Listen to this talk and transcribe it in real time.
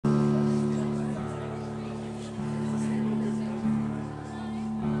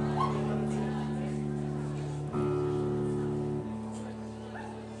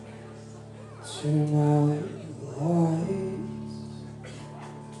Turn out the lights,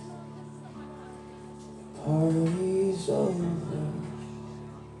 party's over.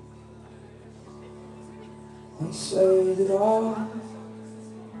 They say that all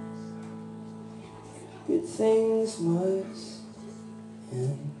good things must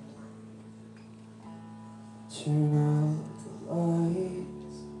end. Turn out the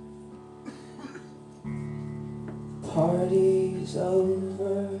lights, party's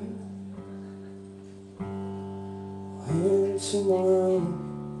over. And tomorrow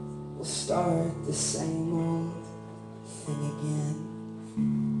we'll start the same old thing again.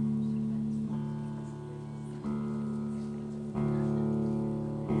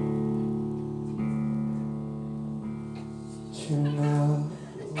 Turn out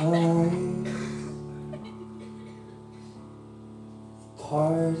the lights,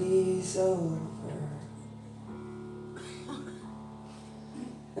 party's over.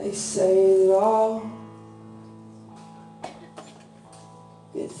 They say that all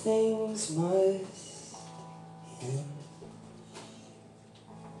good things must end.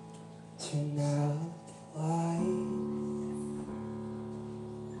 Turn out the light,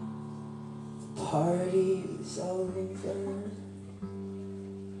 the party's over.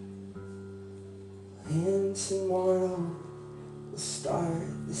 And tomorrow we'll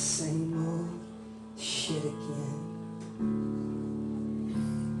start the same old shit again.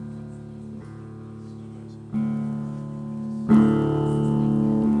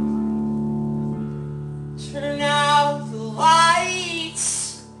 Turn out the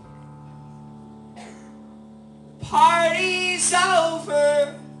lights, the party's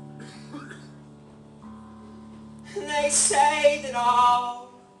over. They say that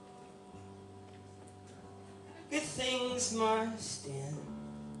all good things must end.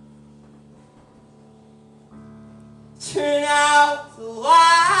 Turn out the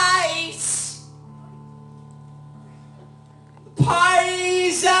lights, the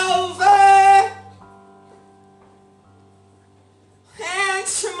party's over. And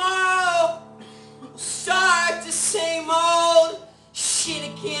tomorrow we'll start the same old shit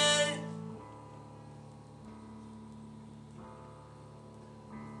again.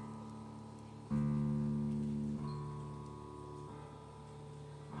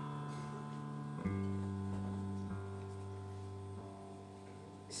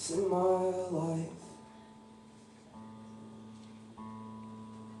 In my life,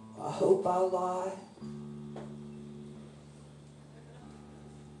 I hope I lie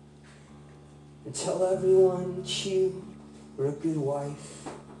and tell everyone that you were a good wife.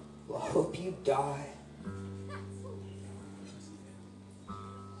 Well, I hope you die.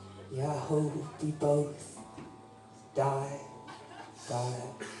 Yeah, I hope we both die.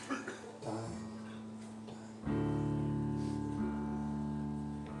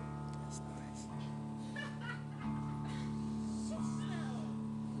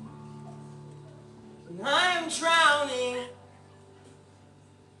 I'm drowning.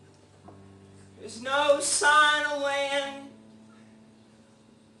 There's no sign of land.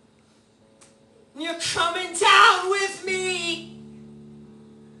 You're coming down with me,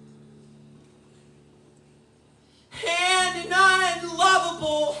 hand in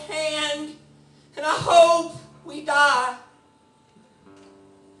unlovable hand, and I hope we die.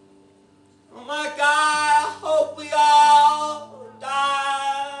 Oh my God, I hope we all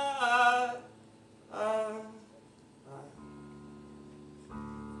die.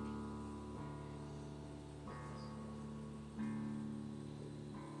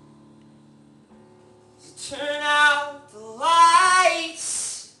 Turn out the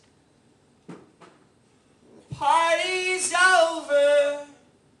lights, the party's over,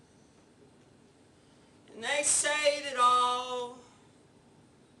 and they say that all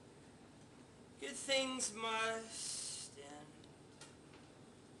good things must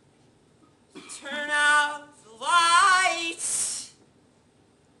end. Turn out